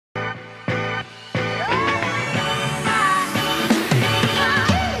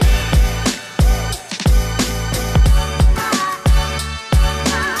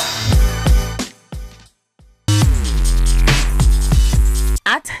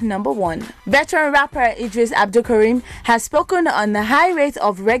number 1. Veteran rapper EEDRIS ABDULKAREEM has spoken on the high rate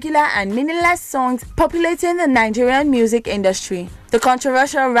of regular and meaningless songs populating the Nigerian music industry. The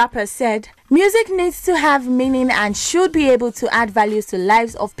controversial rapper said, "Music needs to have meaning and should be able to add values to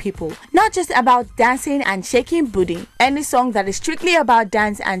lives of people, not just about dancing and shaking booty. Any song that is strictly about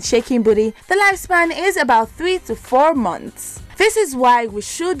dance and shaking booty, the lifespan is about 3 to 4 months. This is why we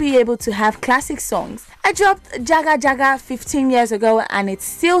should be able to have classic songs. I dropped Jaga Jaga 15 years ago and it's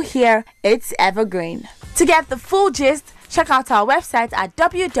still here. It's evergreen." To get the full gist, check out our website at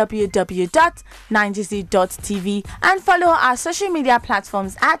www.nigezie.tv and follow our social media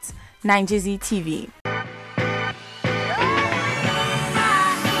platforms at Nigezie TV.